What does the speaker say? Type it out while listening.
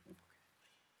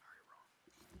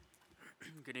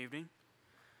Good evening.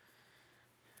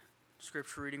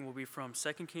 Scripture reading will be from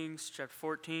 2 Kings chapter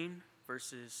 14,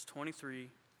 verses 23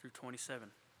 through 27.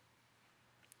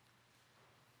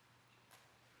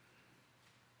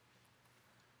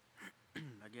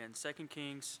 Again, 2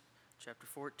 Kings chapter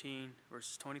 14,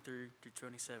 verses 23 through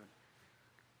 27.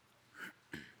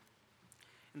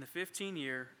 In the 15th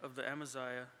year of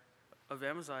Amaziah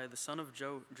the son of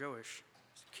Joash,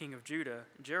 king of Judah,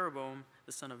 Jeroboam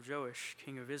the son of Joash,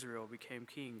 king of Israel, became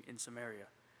king in Samaria,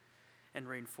 and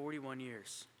reigned 41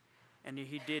 years. And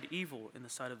he did evil in the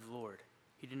sight of the Lord.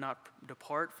 He did not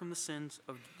depart from the sins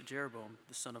of Jeroboam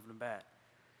the son of Nebat,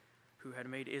 who had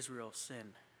made Israel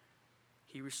sin.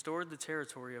 He restored the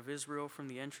territory of Israel from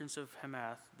the entrance of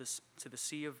Hamath to the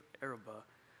sea of Arabah,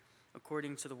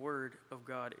 according to the word of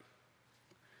God,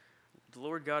 the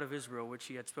Lord God of Israel, which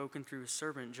he had spoken through his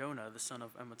servant Jonah the son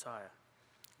of Amittai,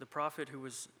 the prophet who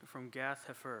was from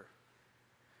Gath-hepher.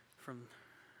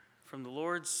 From the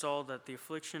Lord saw that the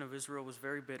affliction of Israel was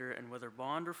very bitter, and whether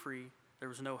bond or free, there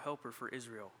was no helper for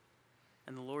Israel.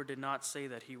 And the Lord did not say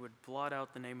that he would blot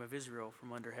out the name of Israel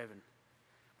from under heaven,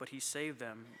 but he saved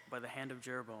them by the hand of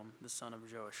Jeroboam the son of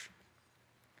Joash.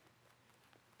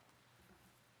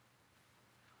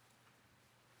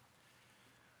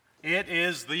 It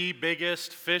is the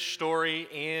biggest fish story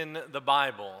in the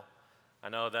Bible. I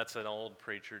know that's an old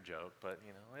preacher joke, but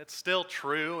it's still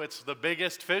true. It's the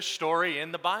biggest fish story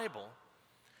in the Bible.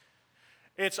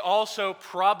 It's also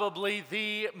probably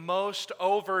the most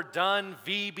overdone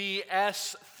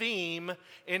VBS theme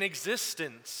in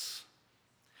existence.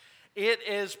 It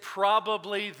is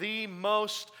probably the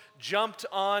most jumped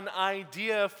on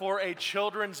idea for a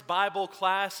children's Bible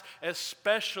class,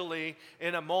 especially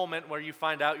in a moment where you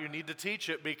find out you need to teach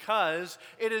it, because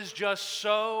it is just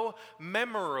so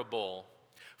memorable.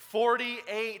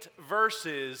 48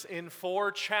 verses in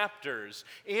 4 chapters.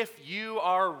 If you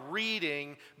are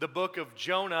reading the book of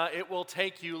Jonah, it will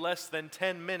take you less than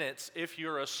 10 minutes if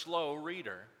you're a slow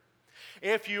reader.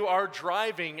 If you are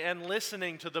driving and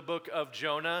listening to the book of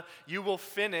Jonah, you will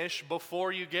finish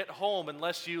before you get home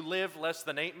unless you live less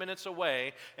than 8 minutes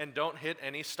away and don't hit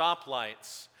any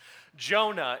stoplights.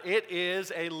 Jonah, it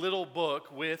is a little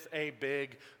book with a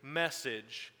big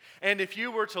message. And if you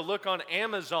were to look on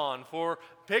Amazon for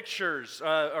pictures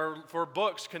or for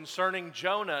books concerning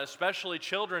Jonah, especially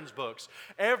children's books,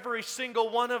 every single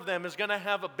one of them is going to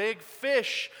have a big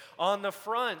fish on the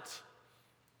front.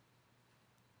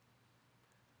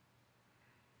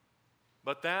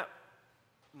 But that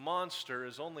monster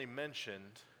is only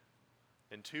mentioned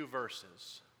in 2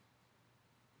 verses.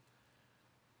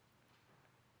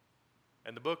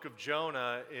 And the book of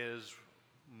Jonah is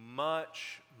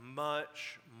much,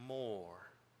 much more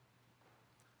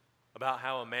about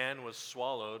how a man was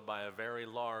swallowed by a very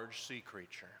large sea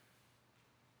creature.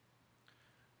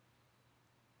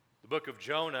 The book of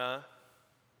Jonah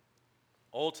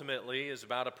ultimately is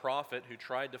about a prophet who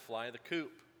tried to fly the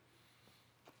coop.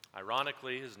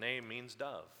 Ironically, his name means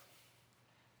dove.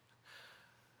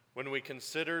 When we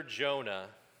consider Jonah,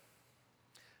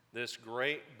 this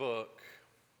great book,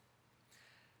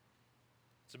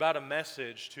 it's about a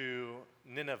message to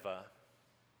Nineveh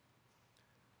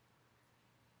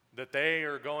that they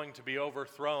are going to be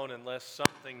overthrown unless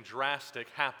something drastic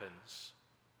happens.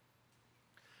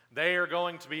 They are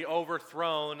going to be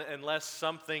overthrown unless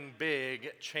something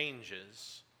big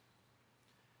changes.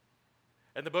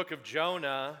 And the book of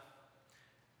Jonah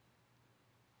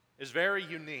is very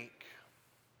unique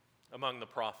among the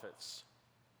prophets.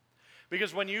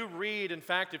 Because when you read, in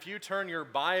fact, if you turn your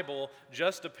Bible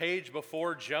just a page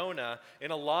before Jonah,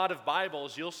 in a lot of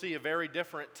Bibles, you'll see a very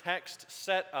different text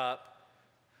set up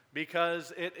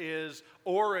because it is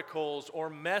oracles or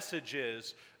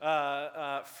messages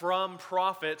from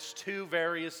prophets to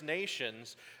various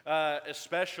nations,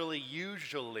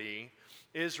 usually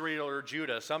Israel or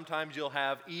Judah. Sometimes you'll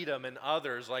have Edom and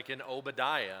others, like in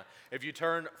Obadiah. If you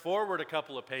turn forward a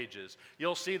couple of pages,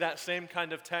 you'll see that same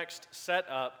kind of text set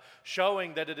up,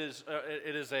 showing that it is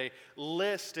a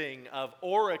listing of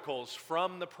oracles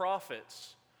from the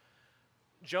prophets.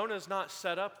 Jonah's not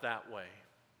set up that way.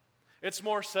 It's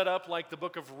more set up like the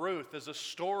book of Ruth as a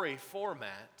story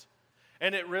format.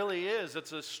 And it really is.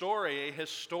 It's a story, a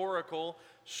historical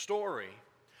story.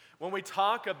 When we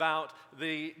talk about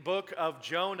the book of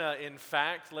Jonah, in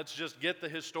fact, let's just get the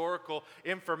historical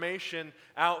information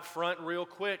out front real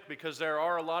quick, because there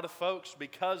are a lot of folks,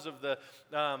 because of the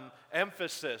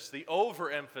emphasis, the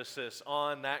overemphasis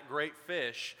on that great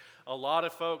fish, a lot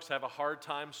of folks have a hard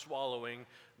time swallowing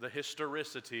the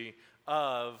historicity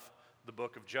of the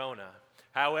book of Jonah.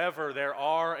 However, there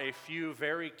are a few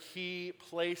very key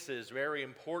places, very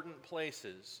important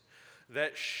places,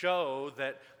 that show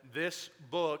that this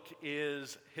book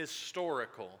is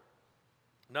historical.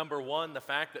 Number one, the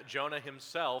fact that Jonah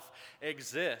himself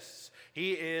exists.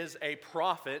 He is a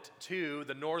prophet to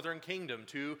the northern kingdom,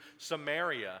 to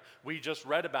Samaria. We just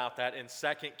read about that in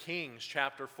 2 Kings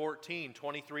chapter 14,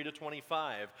 23 to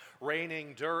 25,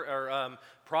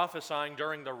 prophesying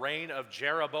during the reign of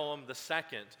Jeroboam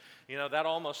II. You know, that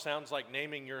almost sounds like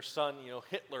naming your son,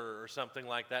 Hitler or something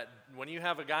like that. When you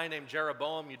have a guy named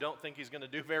Jeroboam, you don't think he's going to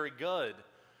do very good.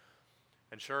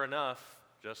 And sure enough,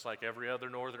 just like every other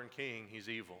northern king, he's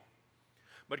evil.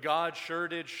 But God sure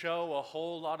did show a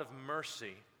whole lot of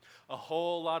mercy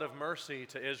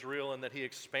to Israel, in that he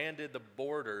expanded the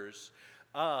borders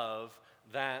of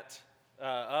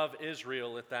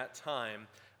Israel at that time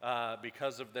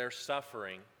because of their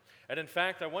suffering. And in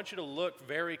fact, I want you to look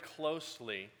very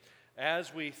closely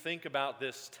as we think about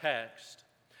this text.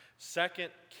 2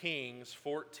 Kings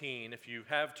 14, if you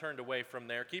have turned away from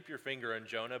there, keep your finger on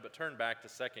Jonah, but turn back to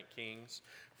 2 Kings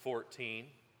 14.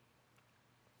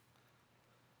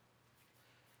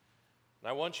 And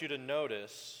I want you to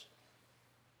notice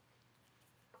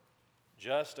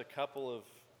just a couple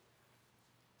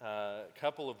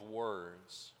of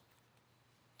words.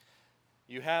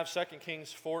 You have 2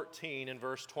 Kings 14 in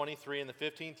verse 23, in the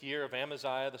 15th year of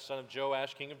Amaziah, the son of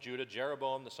Joash, king of Judah,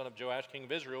 Jeroboam, the son of Joash, king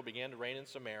of Israel, began to reign in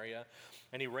Samaria,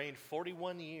 and he reigned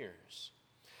 41 years.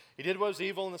 He did what was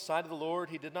evil in the sight of the Lord.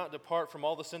 He did not depart from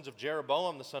all the sins of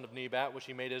Jeroboam, the son of Nebat, which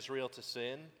he made Israel to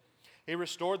sin. He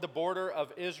restored the border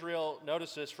of Israel,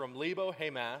 notice this, from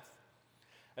Lebo-Hamath,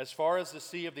 as far as the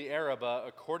sea of the Arabah,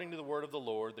 according to the word of the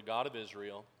Lord, the God of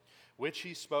Israel, which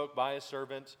he spoke by his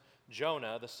servant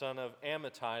Jonah, the son of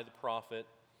Amittai, the prophet,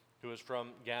 who is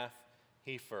from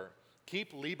Gath-Hepher.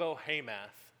 Keep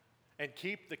Lebo-Hamath and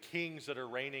keep the kings that are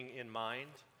reigning in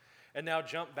mind. And now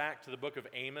jump back to the book of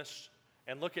Amos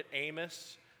and look at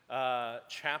Amos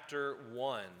chapter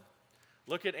 1.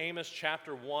 Look at Amos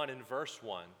chapter 1 and verse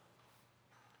 1.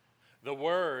 The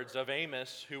words of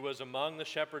Amos, who was among the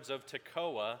shepherds of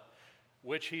Tekoa,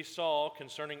 which he saw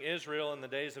concerning Israel in the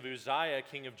days of Uzziah,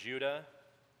 king of Judah,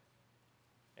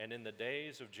 and in the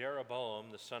days of Jeroboam,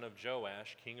 the son of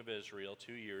Joash, king of Israel,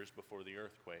 2 years before the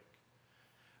earthquake.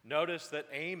 Notice that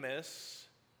Amos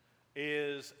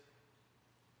is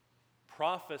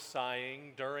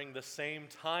prophesying during the same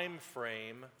time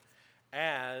frame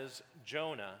as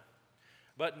Jonah.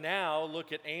 But now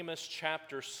look at Amos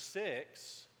chapter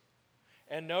 6,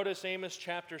 and notice Amos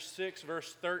chapter 6,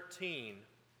 verse 13.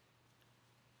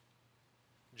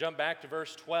 Jump back to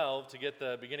verse 12 to get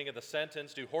the beginning of the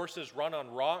sentence. Do horses run on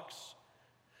rocks?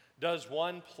 Does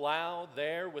one plow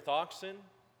there with oxen?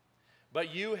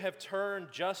 But you have turned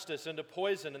justice into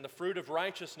poison and the fruit of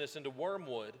righteousness into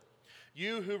wormwood.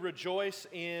 You who rejoice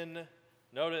in,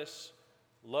 notice,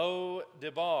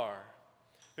 Lo-debar,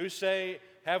 who say,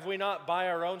 have we not by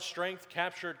our own strength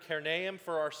captured Karnaim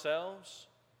for ourselves?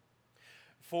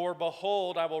 For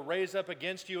behold, I will raise up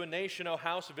against you a nation, O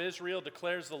house of Israel,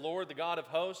 declares the Lord, the God of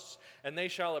hosts, and they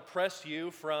shall oppress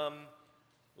you from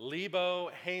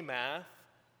Lebo-Hamath,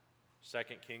 2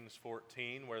 Kings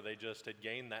 14, where they just had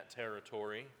gained that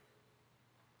territory,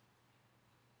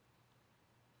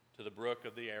 to the brook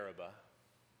of the Arabah.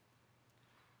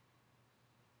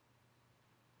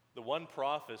 The one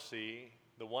prophecy,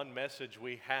 the one message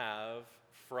we have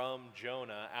from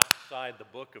Jonah outside the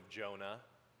book of Jonah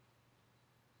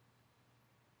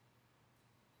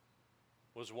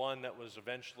was one that was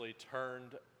eventually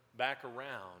turned back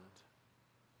around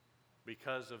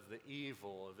because of the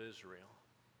evil of Israel.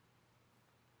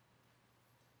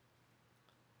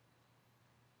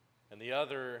 And the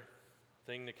other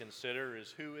thing to consider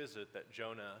is, who is it that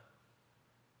Jonah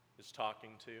is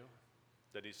talking to,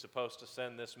 that he's supposed to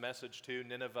send this message to?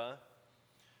 Nineveh,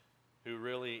 who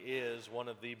really is one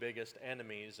of the biggest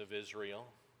enemies of Israel,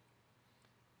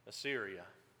 Assyria.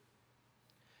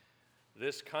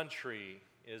 This country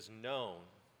is known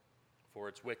for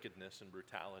its wickedness and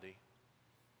brutality.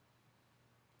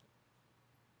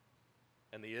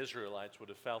 And the Israelites would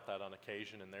have felt that on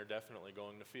occasion, and they're definitely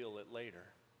going to feel it later.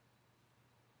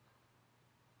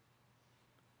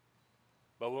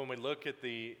 But when we look at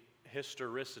the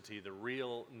historicity, the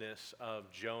realness of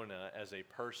Jonah as a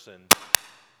person,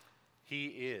 he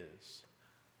is.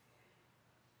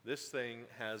 This thing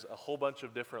has a whole bunch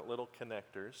of different little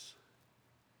connectors.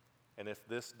 And if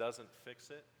this doesn't fix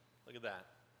it, look at that.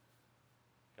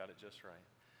 Got it just right.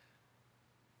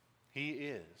 He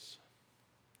is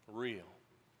real.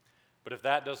 But if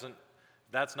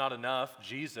that's not enough,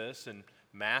 Jesus in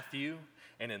Matthew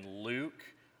and in Luke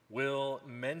will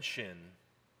mention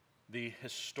the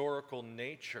historical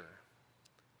nature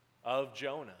of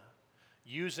Jonah.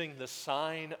 using the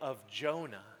sign of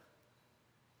Jonah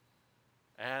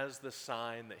as the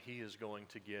sign that he is going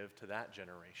to give to that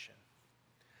generation.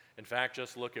 In fact,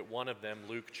 just look at one of them,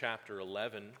 Luke chapter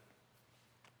 11.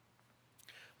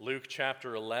 Luke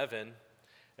chapter 11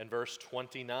 and verse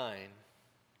 29.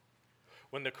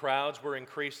 When the crowds were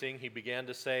increasing, he began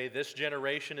to say, "This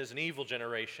generation is an evil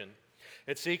generation.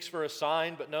 It seeks for a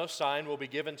sign, but no sign will be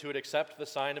given to it except the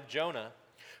sign of Jonah.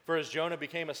 For as Jonah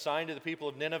became a sign to the people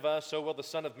of Nineveh, so will the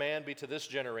Son of Man be to this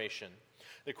generation.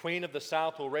 The queen of the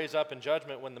south will raise up in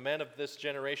judgment when the men of this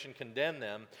generation condemn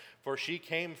them. For she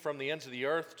came from the ends of the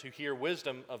earth to hear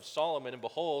wisdom of Solomon, and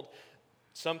behold,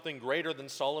 something greater than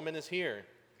Solomon is here.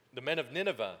 The men of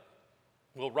Nineveh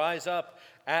will rise up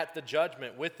at the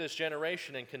judgment with this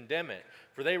generation and condemn it.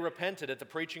 For they repented at the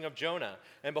preaching of Jonah.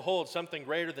 And behold, something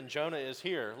greater than Jonah is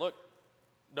here." Look,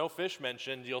 no fish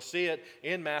mentioned. You'll see it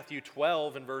in Matthew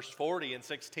 12 and verse 40 and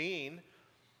 16.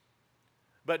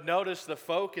 But notice the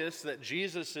focus that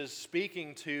Jesus is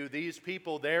speaking to these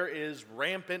people. There is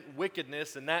rampant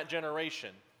wickedness in that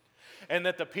generation. And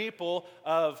that the people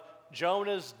of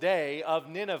Jonah's day of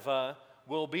Nineveh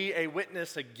will be a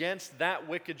witness against that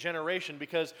wicked generation,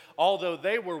 because although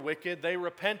they were wicked, they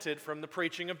repented from the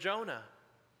preaching of Jonah.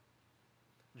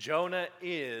 Jonah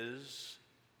is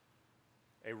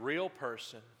a real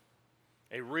person,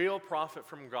 a real prophet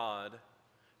from God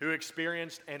who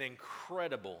experienced an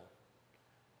incredible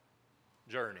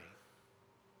journey.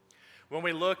 When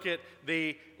we look at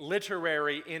the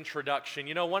literary introduction,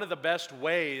 you know, one of the best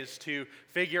ways to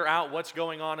figure out what's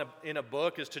going on in a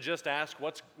book is to just ask,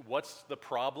 what's the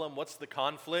problem? What's the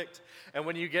conflict? And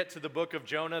when you get to the book of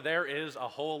Jonah, there is a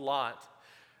whole lot.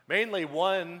 Mainly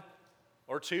one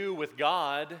or two with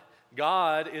God.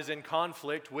 God is in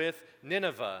conflict with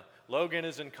Nineveh. Logan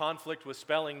is in conflict with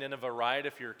spelling Nineveh right.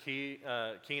 If you're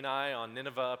keen eye on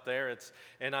Nineveh up there, it's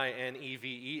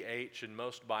Nineveh in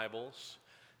most Bibles.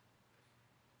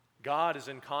 God is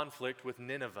in conflict with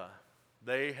Nineveh.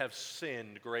 They have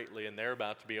sinned greatly, and they're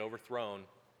about to be overthrown.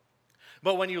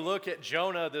 But when you look at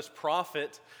Jonah, this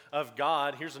prophet of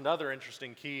God, here's another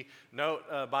interesting key note,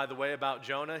 by the way, about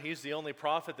Jonah. He's the only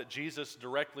prophet that Jesus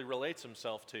directly relates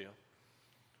himself to,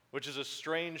 which is a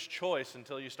strange choice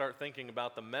until you start thinking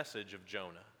about the message of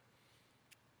Jonah.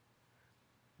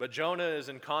 But Jonah is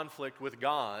in conflict with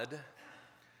God.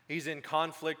 He's in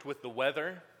conflict with the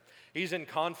weather. He's in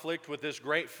conflict with this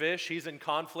great fish. He's in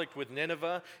conflict with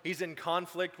Nineveh. He's in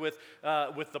conflict with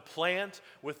the plant,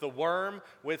 with the worm,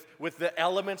 with the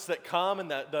elements that come, and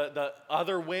the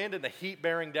other wind and the heat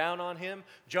bearing down on him.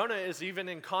 Jonah is even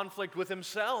in conflict with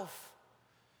himself.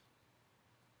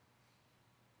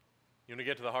 You want to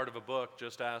get to the heart of a book,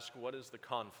 just ask, what is the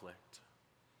conflict?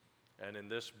 And in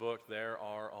this book, there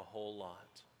are a whole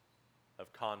lot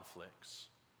of conflicts.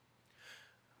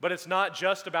 But it's not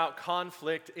just about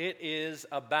conflict, it is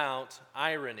about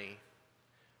irony.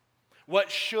 What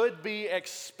should be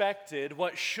expected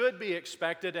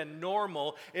and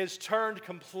normal is turned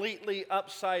completely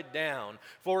upside down.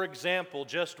 For example,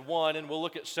 just one, and we'll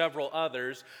look at several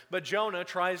others, but Jonah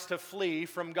tries to flee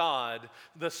from God.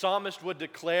 The psalmist would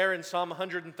declare in Psalm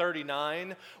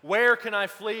 139, "Where can I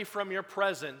flee from your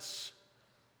presence?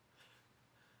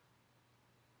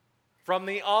 From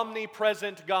the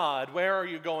omnipresent God, where are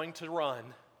you going to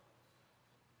run?"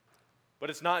 But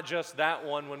it's not just that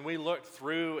one. When we look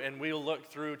through, and we'll look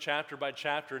through chapter by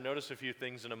chapter, notice a few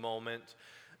things in a moment.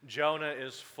 Jonah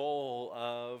is full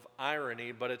of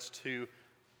irony, but it's to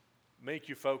make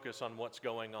you focus on what's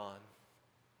going on.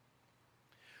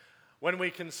 When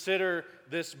we consider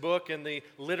this book and the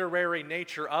literary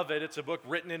nature of it, it's a book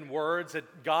written in words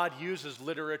that God uses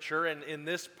literature, and in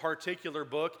this particular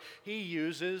book, he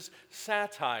uses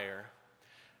satire.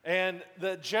 And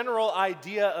the general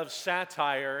idea of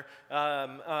satire,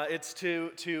 it's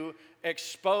to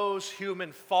expose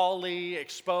human folly,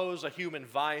 expose a human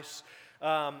vice,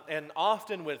 and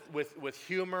often with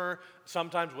humor,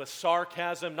 sometimes with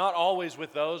sarcasm, not always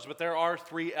with those, but there are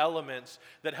three elements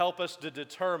that help us to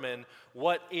determine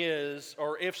what is,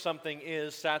 or if something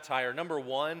is satire. Number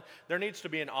one, there needs to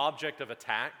be an object of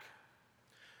attack.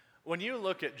 When you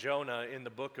look at Jonah in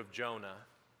the book of Jonah,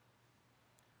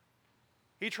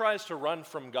 he tries to run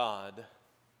from God,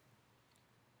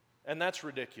 and that's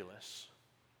ridiculous.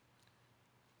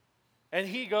 And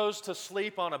he goes to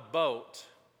sleep on a boat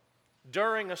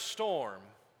during a storm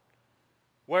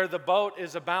where the boat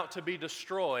is about to be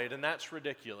destroyed, and that's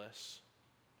ridiculous.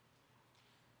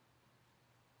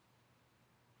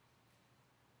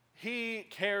 He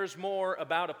cares more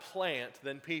about a plant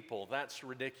than people. That's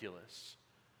ridiculous.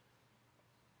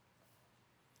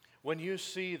 When you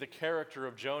see the character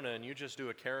of Jonah, and you just do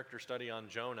a character study on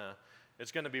Jonah,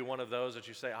 It's going to be one of those that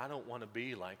you say, I don't want to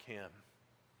be like him.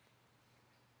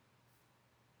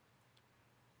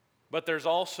 But there's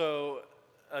also,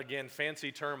 again,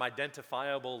 fancy term,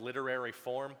 identifiable literary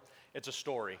form. It's a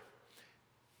story.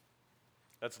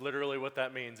 That's literally what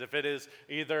that means. If it is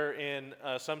either in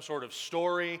some sort of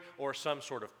story or some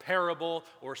sort of parable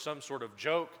or some sort of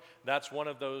joke, that's one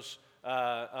of those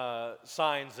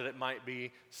signs that it might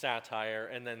be satire.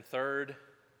 And then third,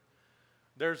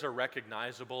 there's a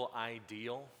recognizable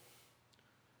ideal.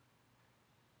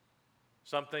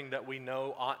 Something that we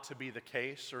know ought to be the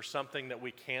case, or something that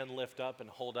we can lift up and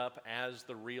hold up as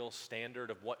the real standard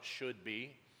of what should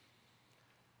be.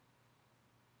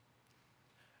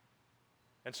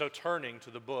 And so turning to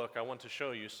the book, I want to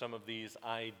show you some of these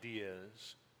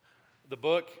ideas. The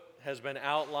book has been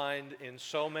outlined in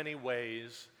so many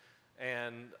ways,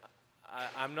 and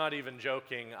I'm not even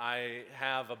joking. I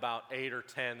have about 8 or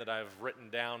 10 that I've written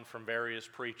down from various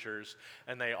preachers,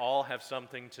 and they all have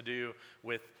something to do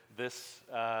with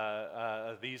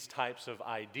these types of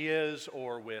ideas,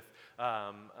 or with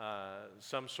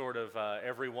some sort of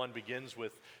everyone begins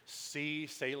with sea,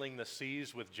 sailing the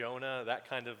seas with Jonah, that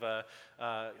kind of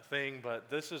thing. But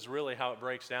this is really how it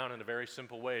breaks down in a very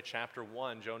simple way. Chapter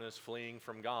 1, Jonah is fleeing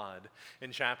from God.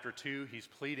 In chapter 2, he's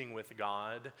pleading with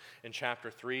God. In chapter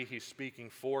 3, he's speaking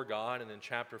for God. And in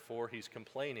chapter 4, he's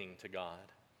complaining to God.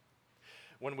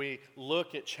 When we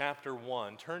look at chapter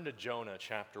 1, turn to Jonah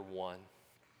chapter 1.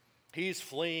 He's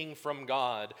fleeing from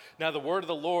God. Now the word of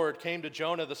the Lord came to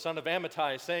Jonah the son of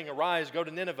Amittai, saying, Arise, go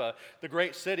to Nineveh, the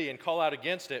great city, and call out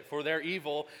against it, for their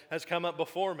evil has come up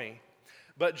before me.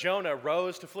 But Jonah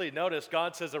rose to flee. Notice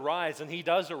God says arise, and he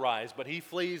does arise, but he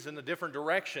flees in a different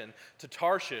direction to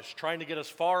Tarshish, trying to get as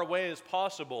far away as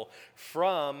possible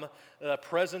from the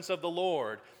presence of the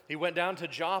Lord. He went down to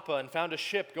Joppa and found a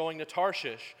ship going to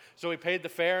Tarshish. So he paid the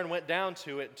fare and went down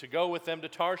to it to go with them to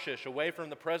Tarshish, away from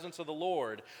the presence of the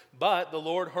Lord. But the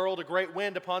Lord hurled a great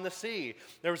wind upon the sea.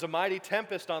 There was a mighty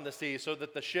tempest on the sea, so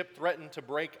that the ship threatened to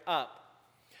break up.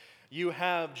 You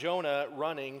have Jonah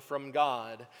running from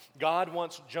God. God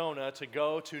wants Jonah to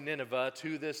go to Nineveh,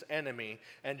 to this enemy,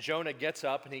 and Jonah gets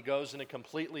up and he goes in a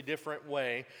completely different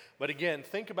way. But again,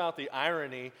 think about the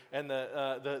irony and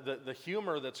the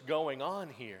humor that's going on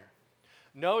here.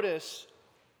 Notice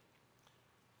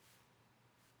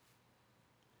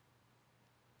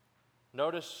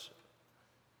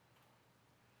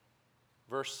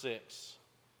verse 6.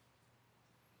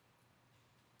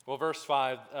 Well, verse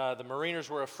 5, the mariners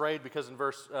were afraid because in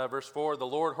verse 4, the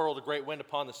Lord hurled a great wind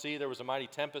upon the sea. There was a mighty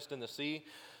tempest in the sea,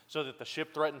 so that the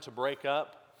ship threatened to break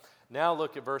up. Now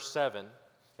look at verse 7.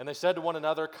 And they said to one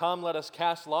another, Come, let us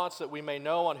cast lots, that we may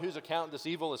know on whose account this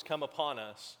evil has come upon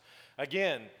us.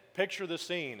 Again, picture the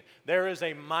scene. There is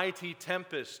a mighty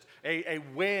tempest, a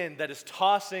wind that is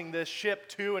tossing this ship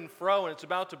to and fro, and it's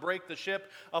about to break the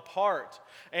ship apart.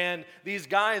 And these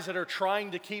guys that are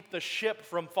trying to keep the ship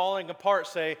from falling apart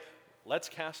say, let's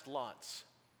cast lots.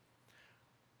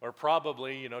 Or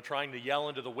probably, trying to yell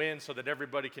into the wind so that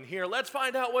everybody can hear, let's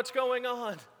find out what's going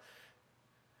on.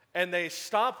 And they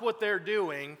stop what they're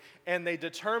doing, and they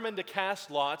determine to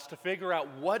cast lots to figure out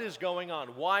what is going on.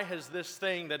 Why has this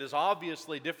thing that is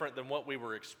obviously different than what we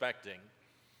were expecting?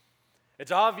 It's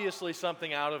obviously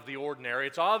something out of the ordinary.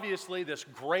 It's obviously this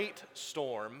great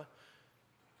storm.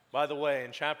 By the way,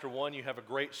 in chapter 1, you have a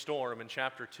great storm. In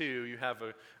chapter 2, you have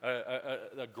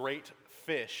a great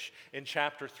fish. In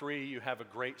chapter 3, you have a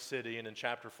great city. And in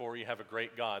chapter 4, you have a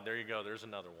great God. There you go. There's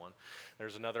another one.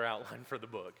 There's another outline for the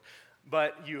book.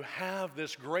 But you have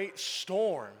this great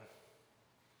storm.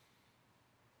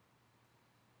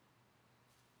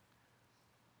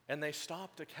 And they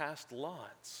stop to cast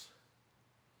lots.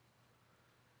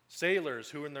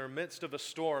 Sailors who are in the midst of a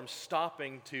storm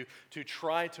stopping to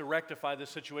try to rectify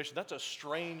this situation. That's a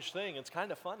strange thing. It's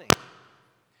kind of funny.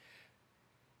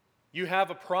 You have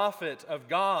a prophet of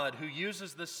God who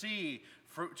uses the sea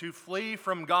to flee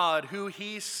from God, who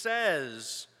he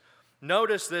says,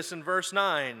 notice this in verse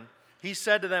 9, he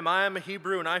said to them, I am a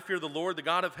Hebrew and I fear the Lord, the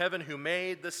God of heaven, who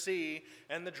made the sea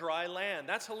and the dry land.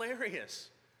 That's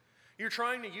hilarious. You're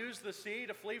trying to use the sea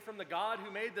to flee from the God who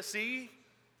made the sea?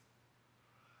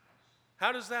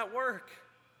 How does that work?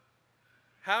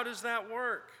 How does that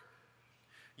work?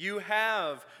 You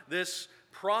have this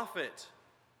prophet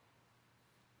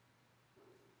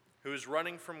who is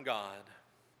running from God.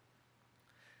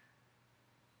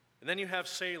 And then you have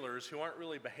sailors who aren't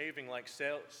really behaving like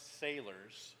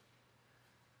sailors.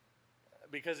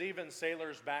 Because even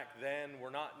sailors back then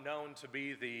were not known to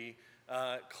be the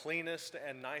cleanest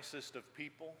and nicest of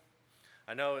people.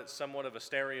 I know it's somewhat of a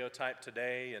stereotype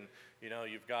today, and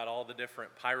you've got all the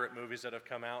different pirate movies that have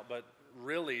come out, but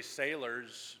really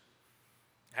sailors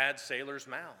had sailors'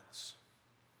 mouths,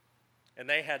 and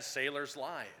they had sailors'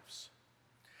 lives.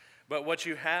 But what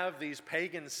you have these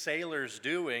pagan sailors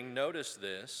doing, notice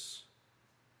this,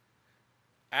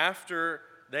 after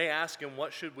they ask him,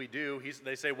 what should we do?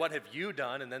 They say, what have you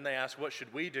done? And then they ask, what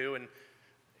should we do? And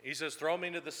he says, throw me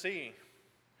into the sea.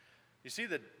 You see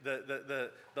the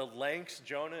lengths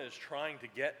Jonah is trying to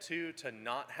get to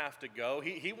not have to go.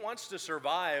 He wants to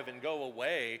survive and go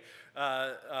away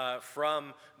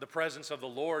from the presence of the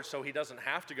Lord so he doesn't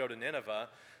have to go to Nineveh.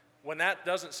 When that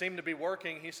doesn't seem to be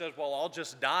working, he says, well, I'll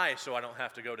just die so I don't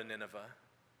have to go to Nineveh.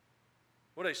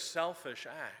 What a selfish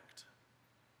act.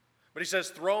 But he says,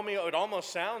 throw me, it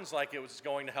almost sounds like it was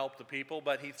going to help the people,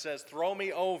 but he says, throw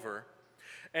me over.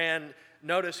 And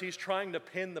notice he's trying to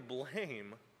pin the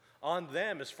blame on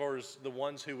them as far as the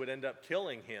ones who would end up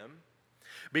killing him.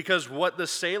 Because what the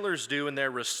sailors do in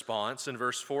their response in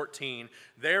verse 14,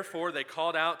 therefore they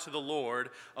called out to the Lord,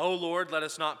 O Lord, let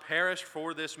us not perish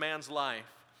for this man's life,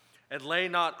 and lay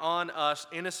not on us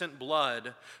innocent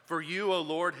blood, for you, O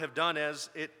Lord, have done as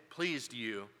it pleased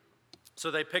you.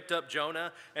 So they picked up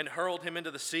Jonah and hurled him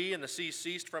into the sea, and the sea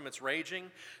ceased from its raging.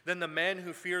 Then the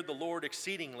men feared the Lord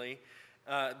exceedingly,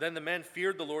 and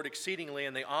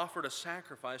they offered a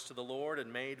sacrifice to the Lord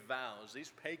and made vows.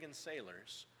 These pagan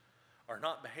sailors are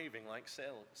not behaving like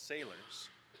sailors.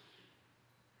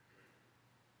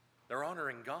 They're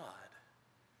honoring God.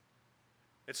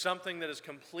 It's something that is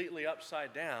completely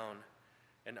upside down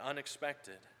and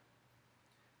unexpected.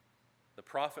 The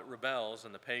prophet rebels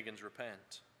and the pagans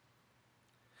repent.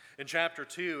 In chapter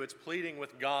 2, it's pleading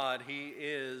with God. He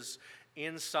is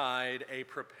inside a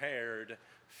prepared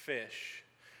fish.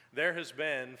 There has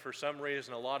been, for some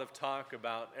reason, a lot of talk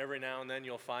about every now and then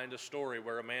you'll find a story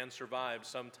where a man survived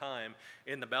some time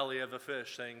in the belly of a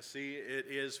fish, saying, see, it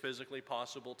is physically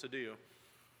possible to do.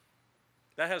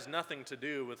 That has nothing to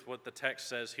do with what the text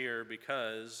says here,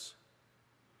 because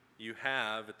you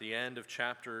have at the end of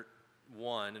chapter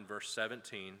 1 in verse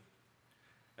 17,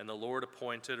 and the Lord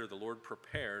appointed, or the Lord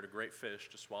prepared, a great fish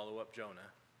to swallow up Jonah.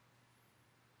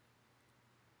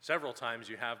 Several times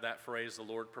you have that phrase, the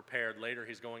Lord prepared. Later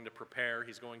he's going to prepare,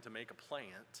 he's going to make a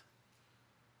plant.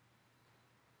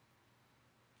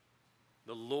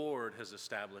 The Lord has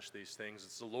established these things.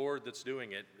 It's the Lord that's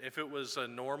doing it. If it was a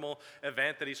normal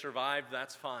event that he survived,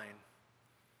 that's fine.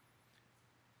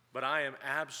 But I am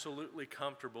absolutely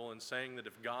comfortable in saying that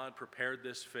if God prepared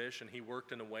this fish and he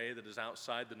worked in a way that is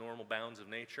outside the normal bounds of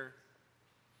nature,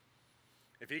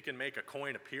 if he can make a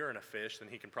coin appear in a fish, then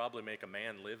he can probably make a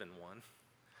man live in one.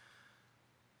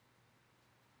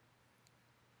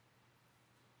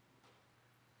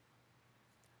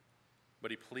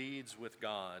 But he pleads with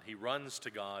God. He runs to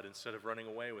God instead of running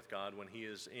away with God when he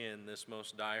is in this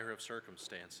most dire of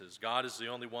circumstances. God is the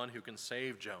only one who can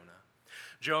save Jonah.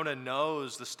 Jonah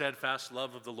knows the steadfast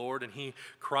love of the Lord, and he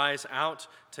cries out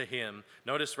to him.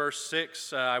 Notice verse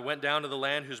 6, I went down to the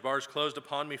land whose bars closed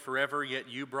upon me forever, yet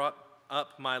you brought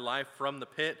up my life from the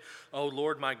pit. O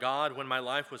Lord my God, when my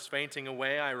life was fainting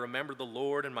away, I remembered the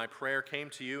Lord, and my prayer came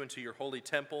to you and to your holy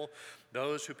temple.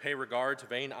 Those who pay regard to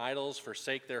vain idols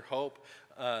forsake their hope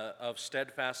of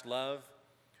steadfast love.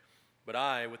 But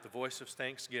I, with the voice of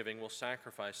thanksgiving, will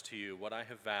sacrifice to you what I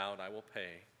have vowed I will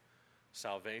pay.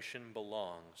 Salvation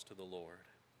belongs to the Lord.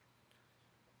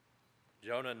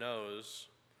 Jonah knows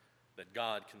that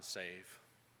God can save.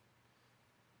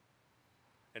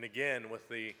 And again, with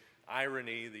the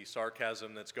irony, the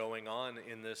sarcasm that's going on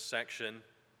in this section,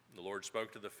 the Lord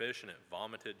spoke to the fish and it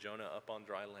vomited Jonah up on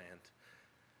dry land.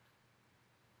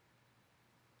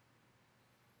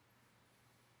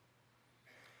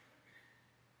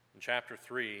 In chapter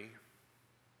 3,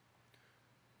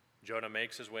 Jonah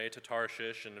makes his way to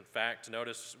Tarshish, and in fact,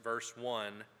 notice verse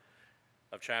 1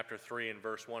 of chapter 3 and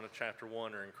verse 1 of chapter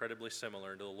 1 are incredibly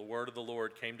similar. The word of the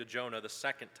Lord came to Jonah the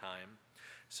second time,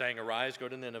 saying, Arise, go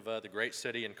to Nineveh, the great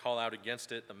city, and call out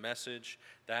against it the message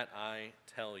that I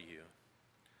tell you.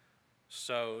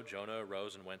 So Jonah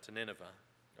arose and went to Nineveh,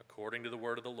 according to the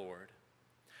word of the Lord.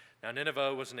 Now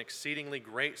Nineveh was an exceedingly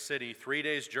great city, 3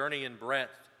 days' journey in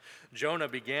breadth. Jonah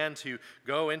began to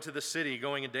go into the city,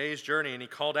 going a day's journey, and he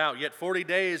called out, Yet 40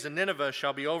 days, and Nineveh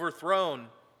shall be overthrown.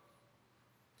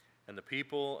 And the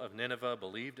people of Nineveh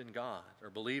believed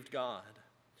God.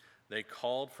 They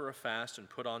called for a fast and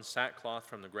put on sackcloth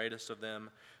from the greatest of them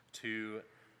to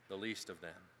the least of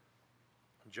them.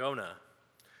 Jonah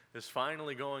is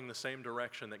finally going the same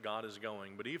direction that God is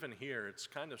going. But even here, it's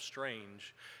kind of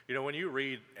strange. You know, when you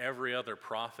read every other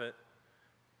prophet,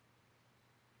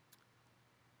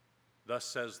 Thus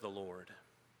says the Lord.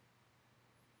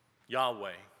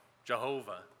 Yahweh,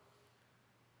 Jehovah.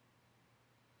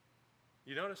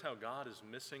 You notice how God is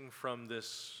missing from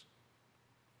this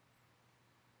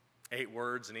 8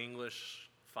 words in English,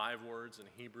 5 words in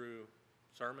Hebrew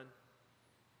sermon?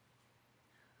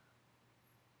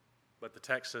 But the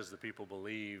text says the people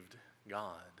believed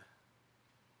God.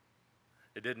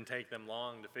 It didn't take them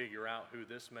long to figure out who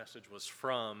this message was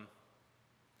from.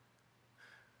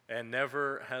 And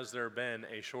never has there been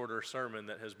a shorter sermon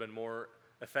that has been more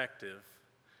effective.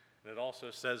 And it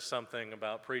also says something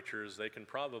about preachers. They can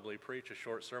probably preach a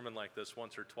short sermon like this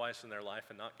once or twice in their life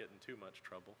and not get in too much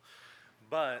trouble.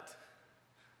 But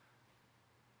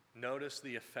notice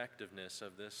the effectiveness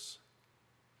of this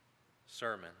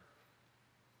sermon.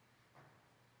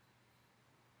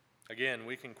 Again,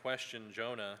 we can question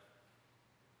Jonah,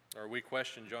 or we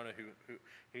question Jonah who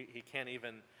he can't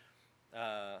even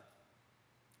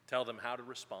tell them how to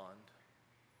respond.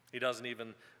 He doesn't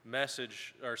even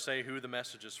message or say who the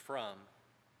message is from.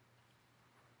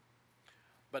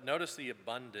 But notice the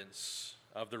abundance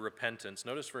of the repentance.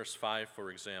 Notice verse 5,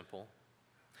 for example.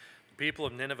 The people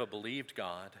of Nineveh believed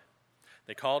God.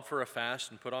 They called for a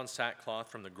fast and put on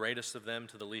sackcloth from the greatest of them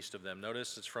to the least of them.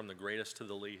 Notice it's from the greatest to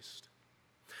the least.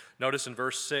 Notice in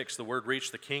verse 6, the word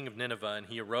reached the king of Nineveh, and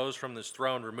he arose from his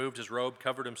throne, removed his robe,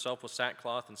 covered himself with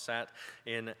sackcloth, and sat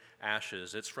in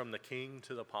ashes. It's from the king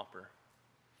to the pauper.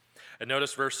 And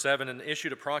notice verse 7, and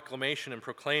issued a proclamation and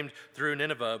proclaimed through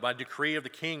Nineveh by decree of the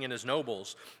king and his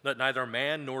nobles, that neither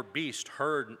man nor beast,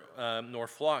 herd nor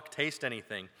flock taste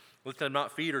anything. Let them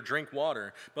not feed or drink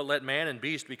water, but let man and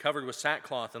beast be covered with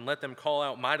sackcloth, and let them call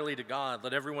out mightily to God.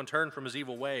 Let everyone turn from his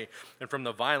evil way and from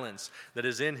the violence that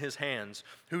is in his hands.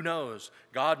 Who knows?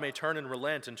 God may turn and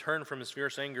relent and turn from his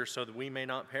fierce anger so that we may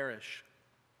not perish.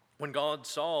 When God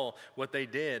saw what they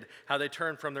did, how they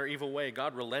turned from their evil way,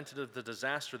 God relented of the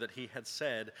disaster that he had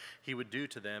said he would do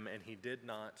to them, and he did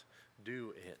not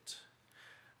do it.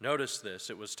 Notice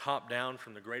this, it was top down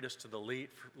from the greatest to the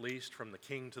least, from the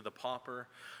king to the pauper,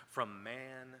 from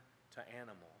man to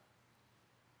animal.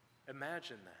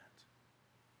 Imagine that.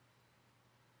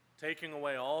 Taking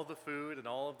away all the food and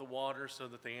all of the water so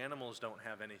that the animals don't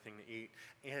have anything to eat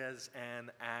as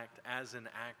an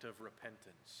act of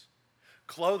repentance.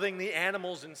 Clothing the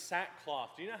animals in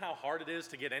sackcloth. Do you know how hard it is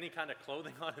to get any kind of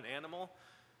clothing on an animal?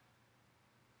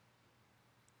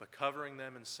 But covering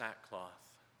them in sackcloth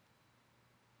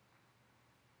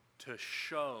to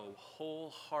show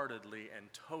wholeheartedly and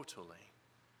totally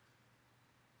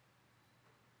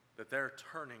that they're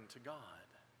turning to God,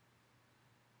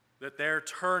 that they're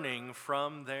turning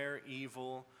from their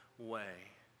evil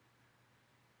way.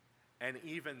 And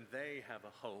even they have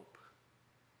a hope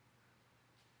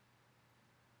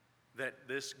that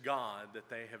this God that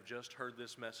they have just heard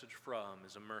this message from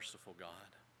is a merciful God.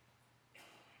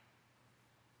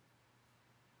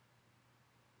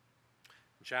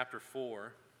 In chapter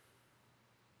 4,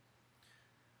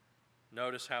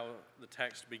 notice how the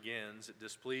text begins. It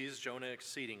displeased Jonah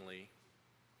exceedingly,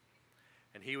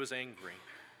 and he was angry.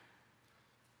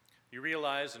 You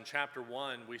realize in chapter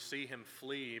 1 we see him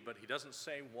flee, but he doesn't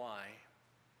say why.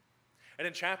 And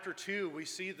in chapter 2 we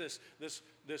see this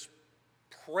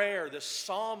prayer, this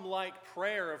psalm-like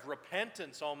prayer of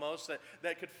repentance almost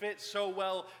that could fit so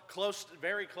well,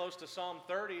 very close to Psalm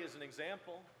 30 as an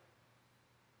example.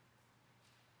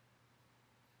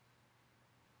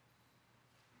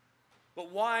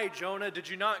 But why, Jonah, did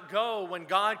you not go when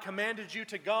God commanded you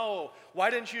to go? Why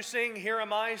didn't you sing, "Here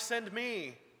am I, send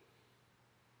me"?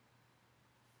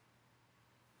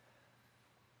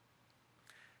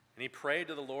 And he prayed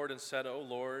to the Lord and said, "O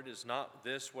Lord, is not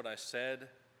this what I said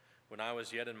when I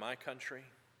was yet in my country?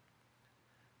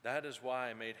 That is why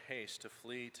I made haste to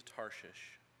flee to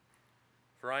Tarshish.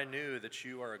 For I knew that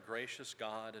you are a gracious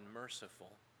God and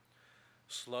merciful,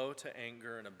 slow to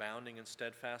anger and abounding in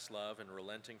steadfast love and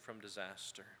relenting from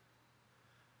disaster."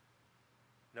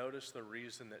 Notice the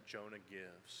reason that Jonah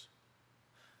gives.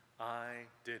 I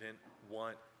didn't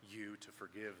want you to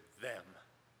forgive them.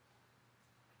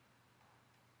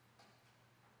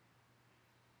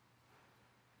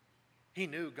 He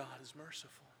knew God is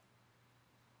merciful.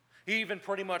 He even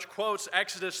pretty much quotes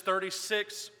Exodus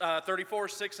 34,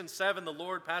 6 and 7. The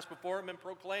Lord passed before him and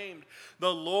proclaimed,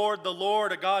 the Lord,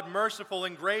 a God merciful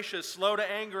and gracious, slow to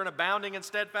anger and abounding in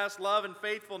steadfast love and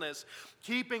faithfulness,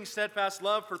 keeping steadfast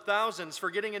love for thousands,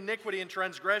 forgetting iniquity and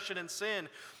transgression and sin,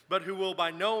 but who will by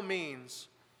no means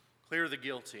clear the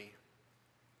guilty,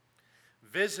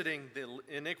 visiting the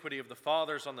iniquity of the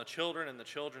fathers on the children and the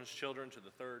children's children to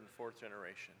the third and fourth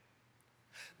generation.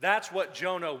 That's what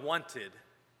Jonah wanted.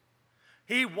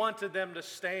 He wanted them to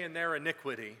stay in their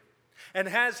iniquity. And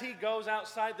as he goes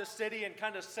outside the city and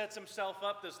kind of sets himself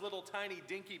up, this little tiny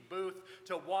dinky booth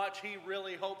to watch, he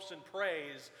really hopes and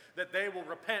prays that they will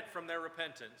repent from their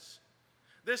repentance.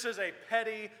 This is a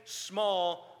petty,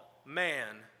 small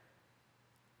man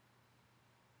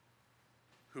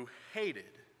who hated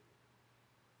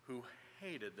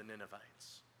the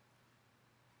Ninevites.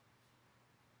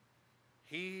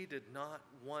 He did not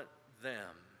want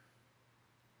them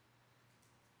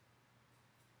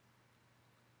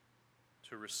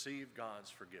to receive God's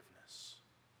forgiveness.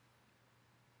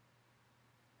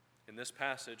 In this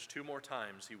passage, 2 more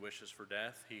times he wishes for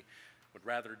death. He would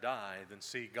rather die than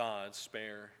see God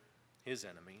spare his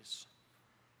enemies.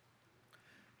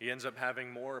 He ends up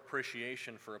having more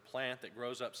appreciation for a plant that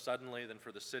grows up suddenly than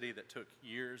for the city that took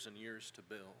years and years to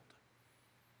build.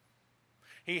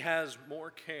 He has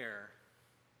more care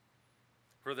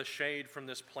for the shade from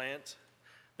this plant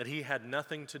that he had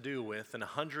nothing to do with than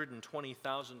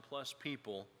 120,000 plus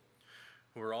people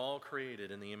who were all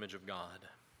created in the image of God.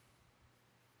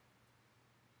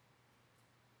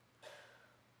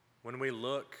 When we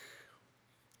look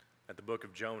at the book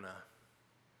of Jonah,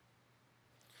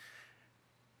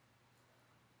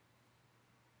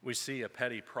 we see a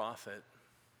petty prophet.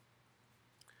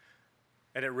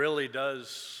 And it really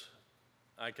does,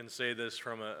 I can say this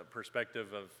from a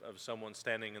perspective of someone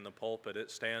standing in the pulpit,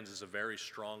 it stands as a very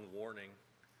strong warning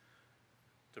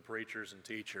to preachers and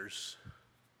teachers.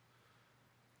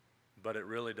 But it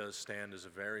really does stand as a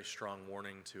very strong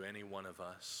warning to any one of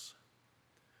us.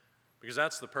 Because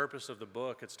that's the purpose of the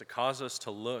book. It's to cause us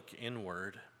to look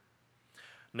inward.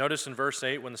 Notice in verse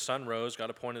 8, when the sun rose,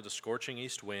 God appointed a scorching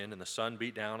east wind, and the sun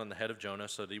beat down on the head of Jonah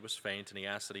so that he was faint, and he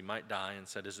asked that he might die, and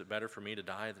said, "Is it better for me to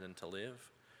die than to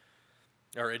live?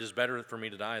 Or it is better for me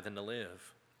to die than to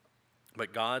live."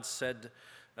 But God said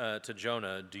to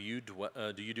Jonah, do you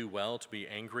do well to be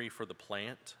angry for the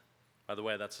plant? By the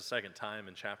way, that's the second time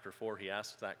in chapter 4 he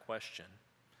asked that question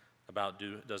about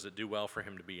does it do well for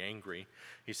him to be angry.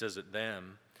 He says at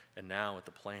them, and now at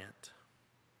the plant.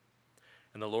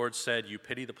 And the Lord said, "You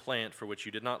pity the plant for which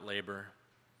you did not labor,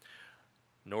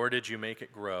 nor did you make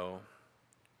it grow,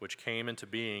 which came into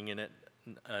being in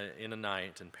a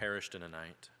night and perished in a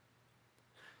night.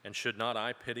 And should not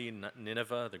I pity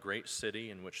Nineveh, the great city,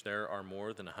 in which there are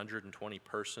more than 120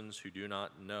 persons who do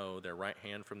not know their right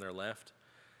hand from their left,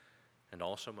 and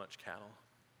also much cattle?"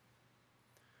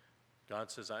 God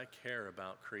says, I care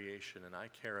about creation, and I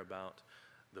care about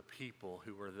the people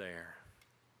who were there.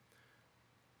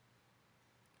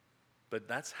 But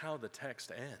that's how the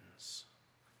text ends.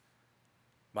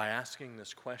 By asking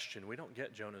this question, we don't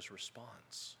get Jonah's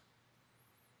response.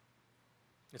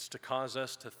 It's to cause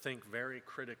us to think very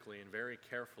critically and very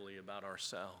carefully about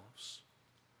ourselves.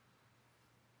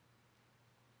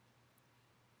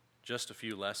 Just a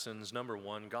few lessons. Number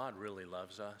one, God really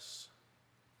loves us.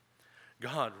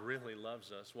 God really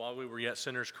loves us. While we were yet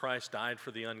sinners, Christ died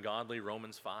for the ungodly,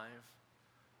 Romans 5.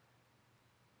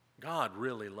 God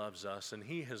really loves us, and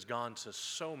he has gone to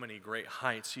so many great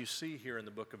heights. You see here in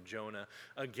the book of Jonah,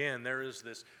 again, there is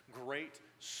this great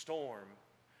storm.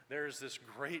 There is this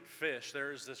great fish.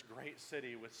 There is this great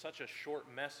city with such a short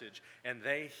message, and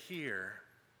they hear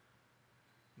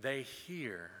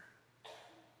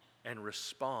and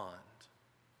respond.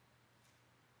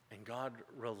 And God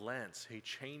relents. He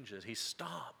changes. He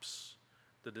stops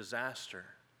the disaster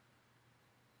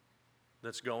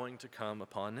that's going to come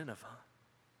upon Nineveh.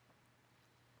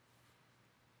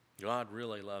 God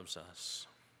really loves us.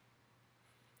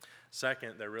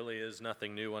 Second, there really is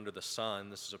nothing new under the sun.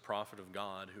 This is a prophet of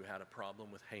God who had a problem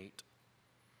with hate.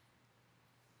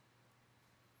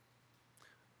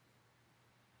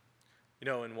 You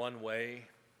know, in one way,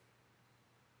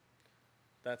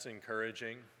 that's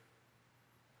encouraging.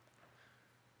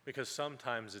 Because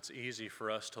sometimes it's easy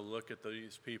for us to look at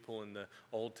these people in the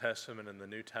Old Testament and the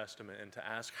New Testament and to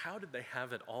ask, how did they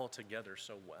have it all together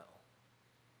so well?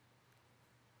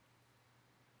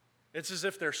 It's as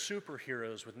if they're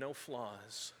superheroes with no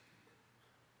flaws.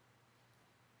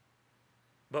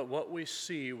 But what we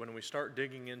see when we start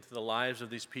digging into the lives of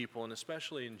these people, and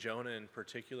especially in Jonah in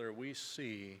particular, we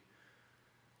see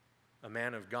a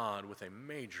man of God with a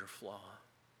major flaw.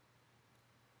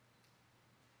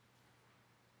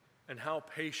 And how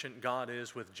patient God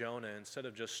is with Jonah instead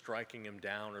of just striking him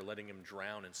down or letting him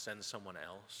drown and send someone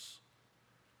else.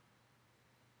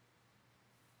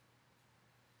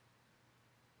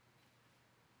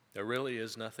 There really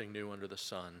is nothing new under the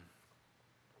sun.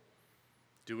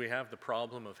 Do we have the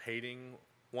problem of hating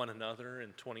one another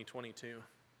in 2022?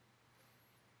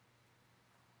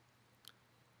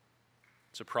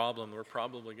 It's a problem we're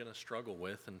probably going to struggle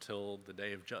with until the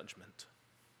day of judgment.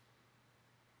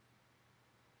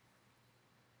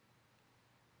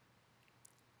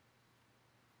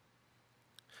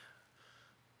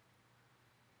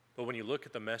 But when you look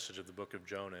at the message of the book of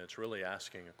Jonah, it's really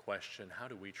asking a question: how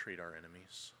do we treat our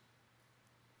enemies?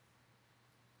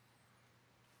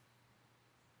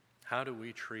 How do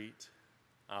we treat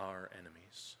our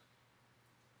enemies?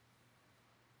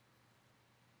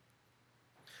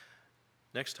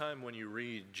 Next time when you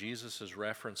read Jesus'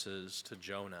 references to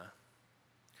Jonah,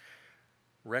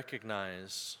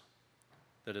 recognize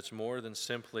that it's more than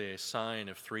simply a sign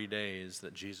of 3 days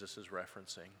that Jesus is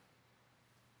referencing.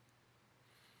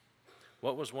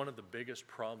 What was one of the biggest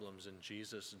problems in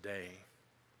Jesus' day?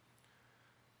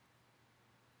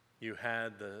 You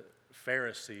had the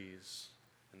Pharisees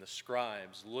and the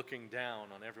scribes looking down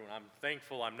on everyone. I'm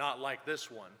thankful I'm not like this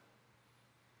one.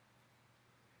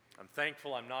 I'm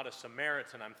thankful I'm not a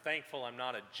Samaritan. I'm thankful I'm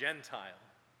not a Gentile.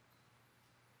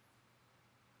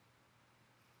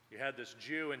 You had this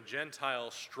Jew and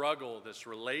Gentile struggle, this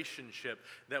relationship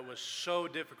that was so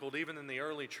difficult, even in the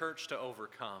early church, to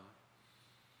overcome.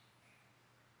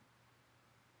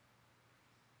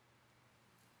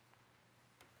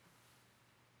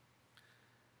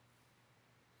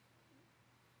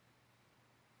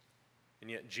 And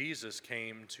yet Jesus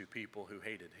came to people who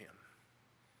hated him.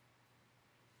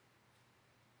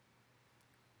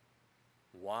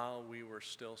 While we were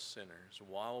still sinners,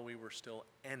 while we were still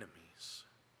enemies,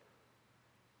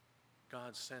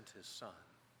 God sent his Son.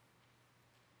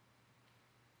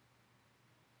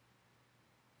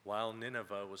 While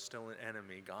Nineveh was still an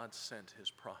enemy, God sent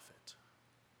his prophet.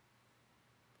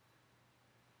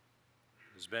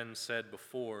 As Ben said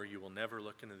before, you will never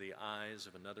look into the eyes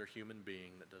of another human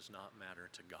being that does not matter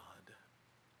to God.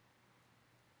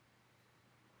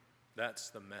 That's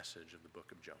the message of the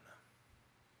book of Jonah.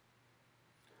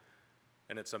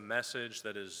 And it's a message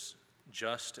that is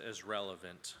just as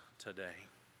relevant today.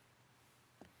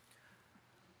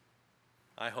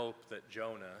 I hope that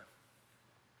Jonah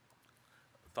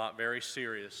thought very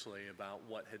seriously about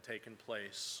what had taken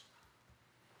place.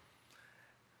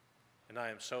 And I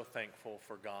am so thankful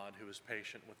for God who is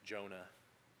patient with Jonah.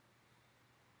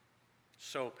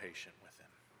 So patient with him.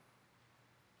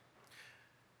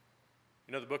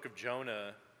 You know, the book of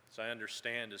Jonah, as I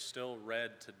understand, is still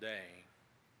read today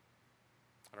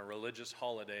on a religious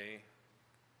holiday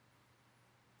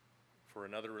for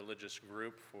another religious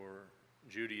group, for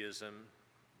Judaism,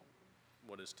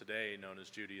 what is today known as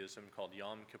Judaism, called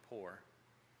Yom Kippur.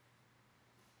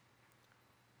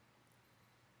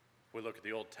 We look at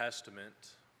the Old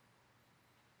Testament,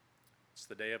 it's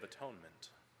the Day of Atonement.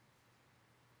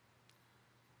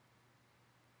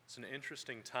 It's an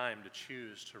interesting time to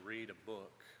choose to read a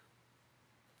book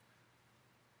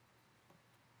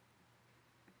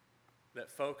that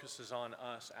focuses on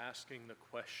us asking the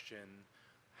question,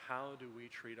 how do we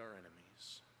treat our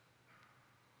enemies?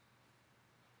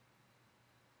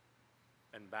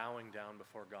 And bowing down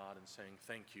before God and saying,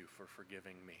 thank you for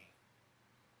forgiving me.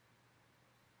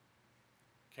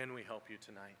 Can we help you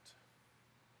tonight?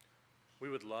 We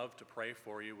would love to pray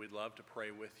for you. We'd love to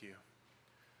pray with you.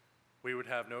 We would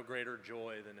have no greater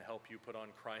joy than to help you put on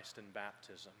Christ in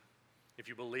baptism. If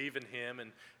you believe in him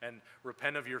and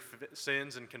repent of your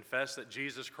sins and confess that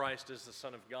Jesus Christ is the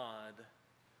Son of God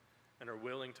and are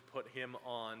willing to put him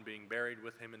on, being buried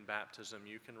with him in baptism,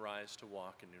 you can rise to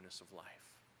walk in newness of life.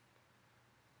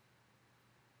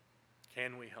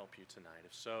 Can we help you tonight?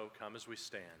 If so, come as we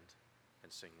stand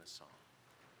and sing this song.